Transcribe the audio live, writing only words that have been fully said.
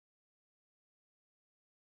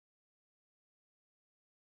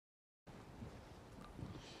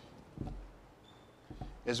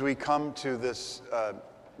As we come to this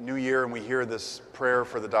new year and we hear this prayer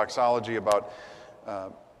for the doxology about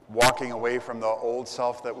walking away from the old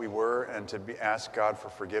self that we were and to ask God for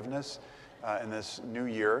forgiveness in this new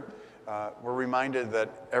year, we're reminded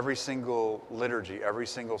that every single liturgy, every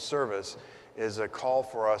single service is a call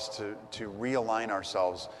for us to realign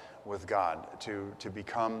ourselves with God, to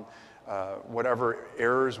become whatever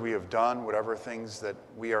errors we have done, whatever things that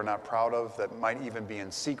we are not proud of, that might even be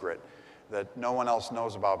in secret, that no one else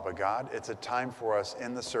knows about but God. It's a time for us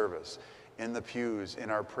in the service, in the pews, in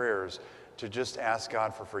our prayers, to just ask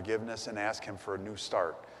God for forgiveness and ask Him for a new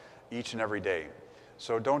start each and every day.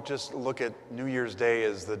 So don't just look at New Year's Day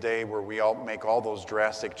as the day where we all make all those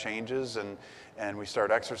drastic changes and we start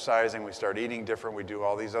exercising, we start eating different, we do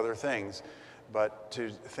all these other things, but to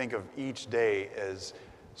think of each day as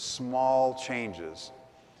small changes.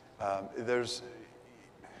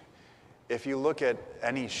 If you look at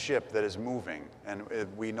any ship that is moving, and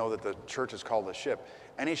we know that the church is called a ship,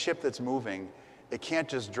 any ship that's moving, it can't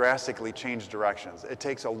just drastically change directions. It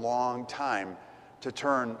takes a long time to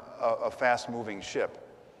turn a fast-moving ship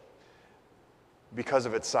because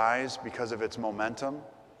of its size, because of its momentum.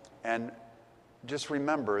 And just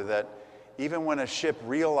remember that even when a ship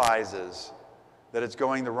realizes that it's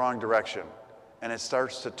going the wrong direction and it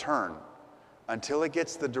starts to turn, until it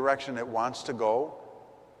gets the direction it wants to go,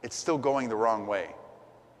 it's still going the wrong way.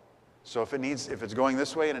 So if it's going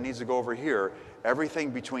this way and it needs to go over here, everything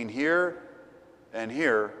between here and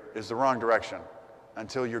here is the wrong direction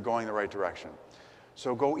until you're going the right direction.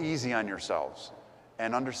 So go easy on yourselves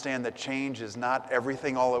and understand that change is not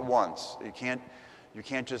everything all at once. You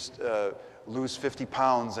can't just lose 50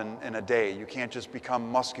 pounds in a day. You can't just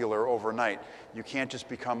become muscular overnight. You can't just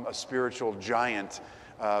become a spiritual giant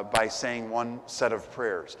by saying one set of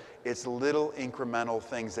prayers. It's little incremental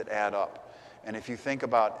things that add up. And if you think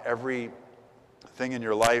about every thing in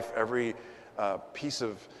your life, every piece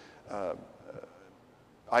of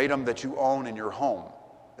item that you own in your home,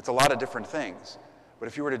 it's a lot of different things. But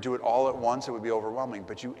if you were to do it all at once, it would be overwhelming.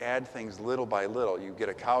 But you add things little by little. You get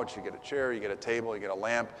a couch, you get a chair, you get a table, you get a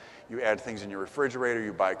lamp, you add things in your refrigerator,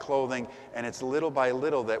 you buy clothing, and it's little by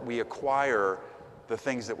little that we acquire the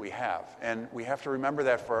things that we have. And we have to remember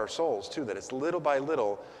that for our souls too, that it's little by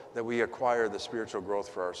little that we acquire the spiritual growth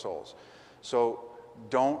for our souls. So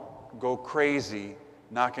don't go crazy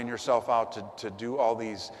knocking yourself out to do all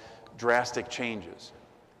these drastic changes.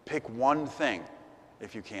 Pick one thing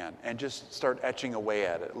if you can and just start etching away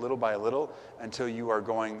at it little by little until you are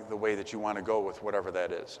going the way that you want to go with whatever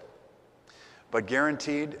that is. But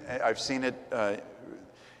guaranteed, I've seen it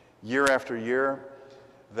year after year,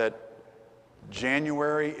 that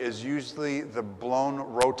January is usually the blown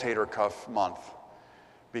rotator cuff month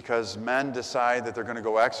because men decide that they're going to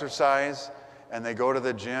go exercise and they go to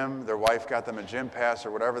the gym. Their wife got them a gym pass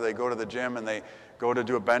or whatever. They go to the gym and they go to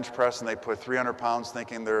do a bench press and they put 300 pounds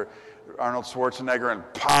thinking they're Arnold Schwarzenegger and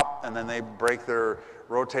pop, and then they break their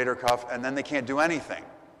rotator cuff and then they can't do anything.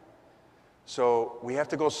 So we have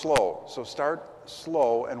to go slow. So start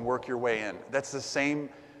slow and work your way in. That's the same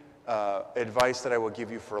advice that I will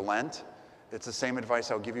give you for Lent. It's the same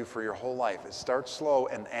advice I'll give you for your whole life. Is start slow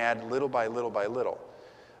and add little by little by little.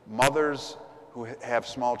 Mothers who have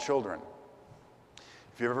small children.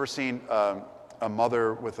 If you've ever seen a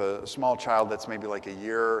mother with a small child that's maybe like a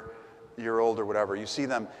year old or whatever, you see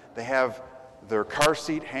them, they have their car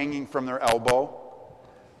seat hanging from their elbow.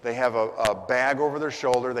 They have a bag over their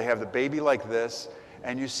shoulder. They have the baby like this,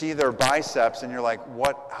 and you see their biceps, and you're like,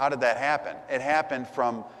 what? How did that happen? It happened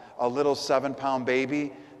from a little 7-pound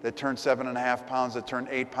baby that turned 7.5 pounds, that turned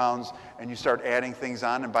 8 pounds, and you start adding things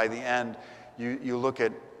on, and by the end, you look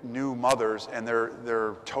at new mothers, and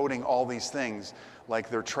they're toting all these things like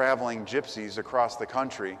they're traveling gypsies across the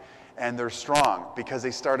country, and they're strong because they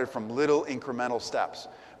started from little incremental steps.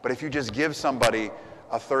 But if you just give somebody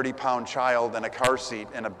a 30-pound child and a car seat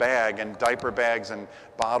and a bag and diaper bags and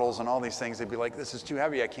bottles and all these things, they'd be like, this is too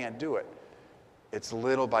heavy, I can't do it. It's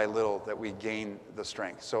little by little that we gain the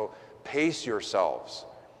strength. So pace yourselves.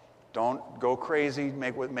 Don't go crazy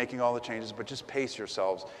making all the changes, but just pace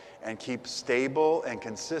yourselves and keep stable and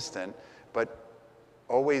consistent. But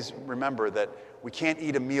always remember that we can't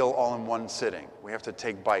eat a meal all in one sitting. We have to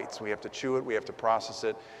take bites. We have to chew it. We have to process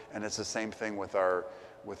it. And it's the same thing with our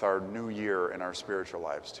new year and our spiritual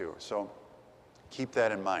lives too. So keep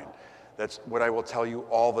that in mind. That's what I will tell you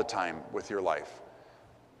all the time with your life.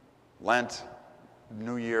 Lent,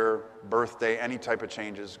 New Year, birthday, any type of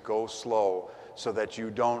changes, go slow so that you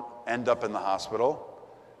don't end up in the hospital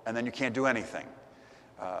and then you can't do anything.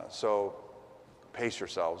 So pace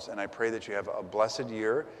yourselves, and I pray that you have a blessed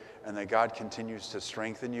year and that God continues to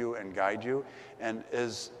strengthen you and guide you. And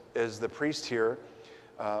as the priest here,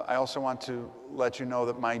 I also want to let you know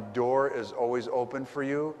that my door is always open for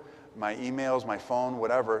you, my emails, my phone,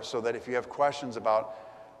 whatever, so that if you have questions about,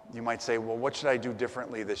 you might say, well, what should I do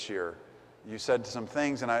differently this year? You said some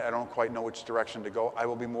things, and I don't quite know which direction to go. I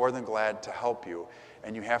will be more than glad to help you.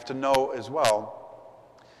 And you have to know as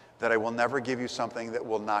well that I will never give you something that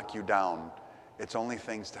will knock you down. It's only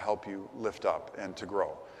things to help you lift up and to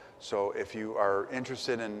grow. So if you are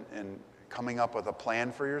interested in coming up with a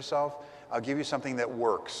plan for yourself, I'll give you something that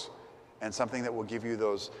works and something that will give you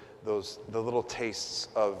the little tastes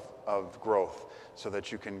of growth so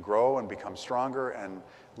that you can grow and become stronger and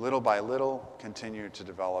little by little continue to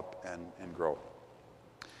develop and grow.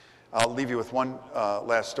 I'll leave you with one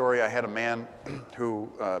last story. I had a man who,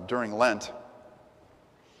 during Lent,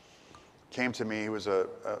 came to me. He was a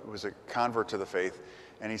convert to the faith,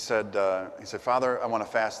 and he said, Father, I want to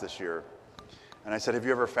fast this year. And I said, have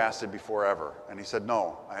you ever fasted before ever? And he said,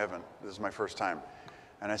 no, I haven't. This is my first time.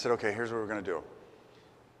 And I said, okay, here's what we're going to do.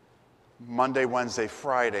 Monday, Wednesday,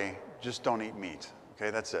 Friday, just don't eat meat. Okay,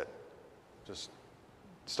 that's it. Just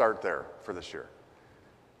start there for this year.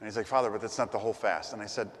 And he's like, Father, but that's not the whole fast. And I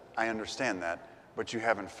said, I understand that, but you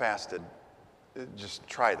haven't fasted. Just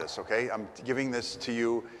try this, okay? I'm giving this to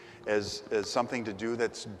you as something to do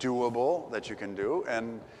that's doable, that you can do,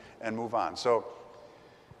 and move on. So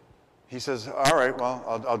he says, all right, well,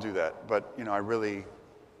 I'll do that. But, I really,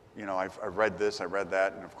 I've read this, I read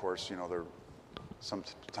that, and of course,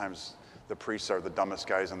 sometimes the priests are the dumbest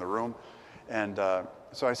guys in the room. And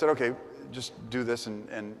so I said, okay, just do this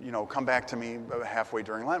and come back to me halfway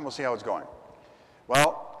during Lent, and we'll see how it's going.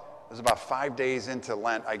 Well, it was about 5 days into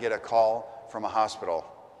Lent, I get a call from a hospital.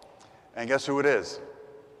 And guess who it is?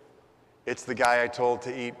 It's the guy I told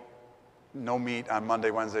to eat no meat on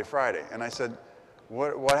Monday, Wednesday, Friday. And I said,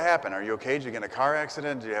 what happened? Are you okay? Did you get in a car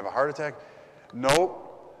accident? Did you have a heart attack?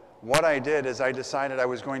 Nope. What I did is I decided I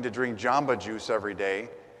was going to drink Jamba juice every day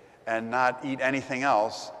and not eat anything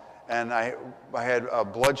else. And I had a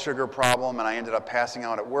blood sugar problem, and I ended up passing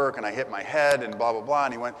out at work, and I hit my head, and blah, blah, blah.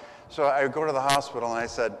 And he went, so I go to the hospital, and I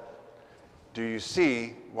said, do you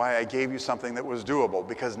see why I gave you something that was doable?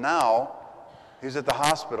 Because now he's at the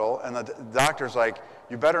hospital, and the doctor's like,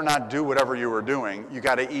 you better not do whatever you were doing. You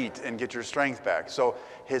got to eat and get your strength back. So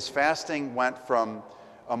his fasting went from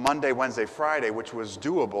a Monday, Wednesday, Friday, which was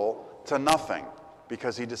doable, to nothing,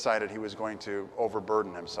 because he decided he was going to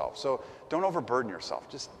overburden himself. So don't overburden yourself,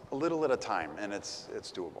 just a little at a time, and it's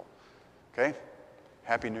doable. Okay?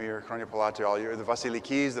 Happy New Year, Chronia Palate, all you, the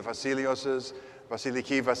Vasilikis, the Vasilioses,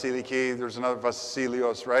 Vasiliki, there's another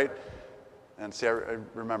Vasilios, right? And see, I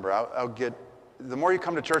remember, I'll get, the more you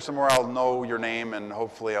come to church, the more I'll know your name, and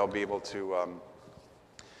hopefully I'll be able to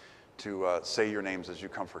say your names as you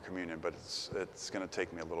come for communion, but it's going to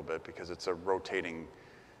take me a little bit because it's a rotating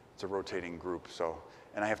group. So,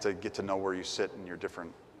 and I have to get to know where you sit in your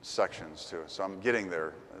different sections too. So I'm getting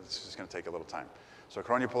there. It's just going to take a little time. So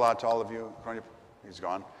Chronia Pala to all of you. He's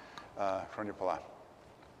gone. Chronia Pala.